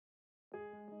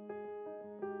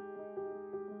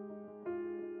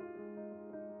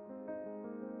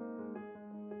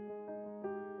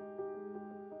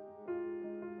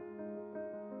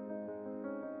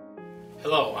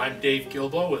Hello, I'm Dave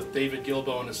Gilbo with David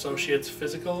Gilbo & Associates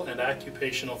Physical and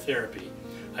Occupational Therapy.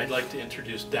 I'd like to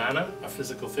introduce Donna, a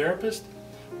physical therapist,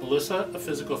 Melissa, a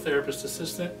physical therapist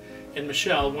assistant, and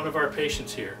Michelle, one of our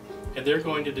patients here. And they're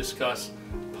going to discuss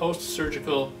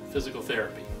post-surgical physical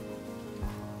therapy.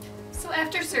 So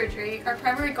after surgery, our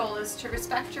primary goal is to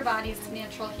respect your body's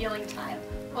natural healing time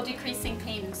while decreasing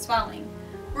pain and swelling.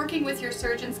 Working with your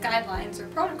surgeon's guidelines or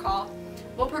protocol,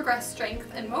 we'll progress strength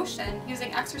and motion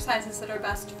using exercises that are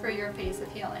best for your phase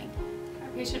of healing. Our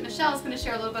patient Michelle is going to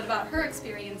share a little bit about her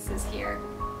experiences here.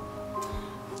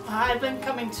 I've been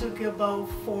coming to Gilbo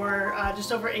for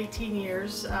just over 18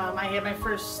 years. I had my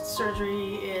first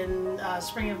surgery in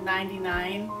spring of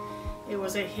 '99. It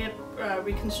was a hip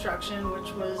reconstruction,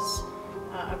 which was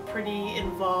a pretty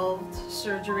involved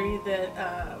surgery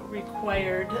that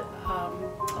required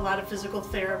a lot of physical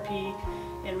therapy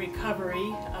and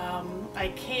recovery.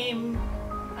 I came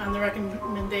on the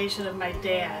recommendation of my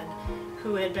dad,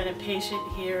 who had been a patient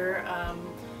here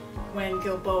when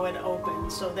Gilbo had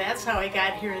opened. So that's how I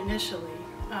got here initially.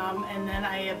 And then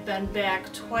I have been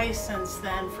back twice since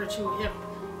then for 2 hip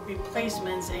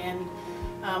replacements, and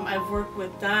I've worked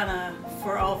with Donna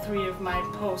for all 3 of my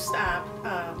post-op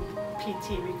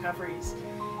PT recoveries.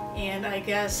 And I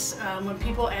guess when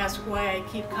people ask why I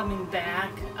keep coming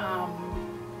back,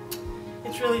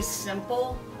 it's really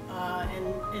simple,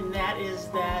 and that is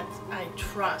that I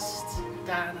trust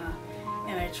Donna,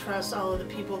 and I trust all of the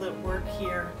people that work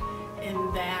here, and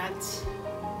that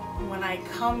when I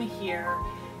come here,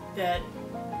 that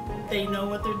they know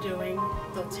what they're doing,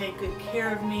 they'll take good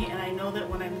care of me, and I know that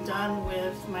when I'm done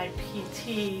with my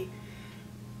PT,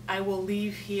 I will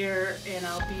leave here and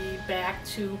I'll be back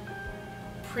to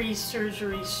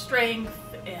pre-surgery strength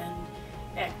and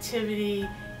activity,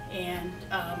 and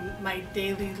my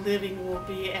daily living will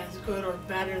be as good or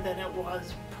better than it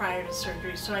was prior to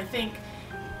surgery. So I think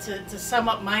to sum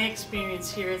up my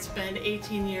experience here, it's been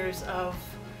 18 years of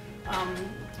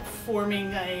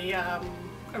forming a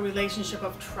relationship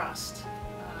of trust,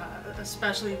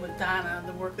 especially with Donna,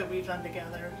 the work that we've done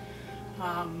together,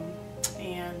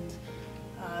 and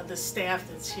the staff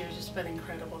that's here has just been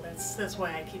incredible. That's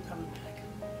why I keep coming back.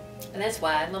 And that's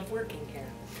why I love working here.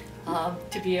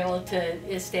 To be able to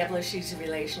establish these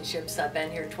relationships. I've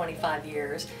been here 25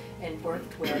 years and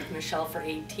worked with Michelle for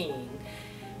 18.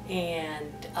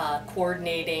 And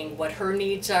coordinating what her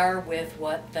needs are with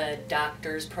what the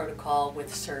doctor's protocol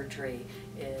with surgery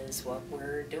is what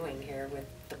we're doing here with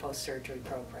the post-surgery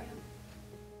program.